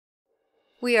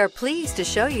We are pleased to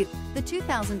show you the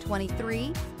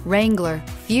 2023 Wrangler.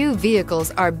 Few vehicles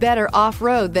are better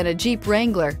off-road than a Jeep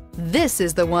Wrangler. This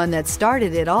is the one that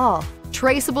started it all.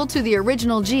 Traceable to the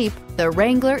original Jeep, the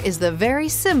Wrangler is the very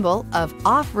symbol of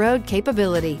off-road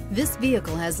capability. This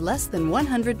vehicle has less than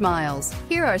 100 miles.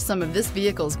 Here are some of this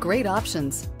vehicle's great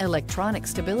options: electronic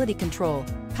stability control,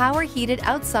 power heated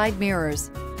outside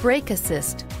mirrors, brake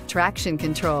assist, traction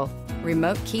control,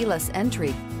 remote keyless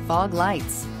entry, fog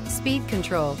lights, speed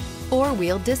control,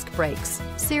 four-wheel disc brakes,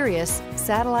 Sirius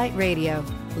satellite radio,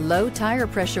 low tire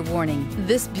pressure warning.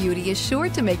 This beauty is sure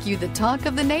to make you the talk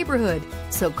of the neighborhood.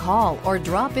 So call or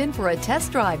drop in for a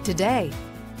test drive today.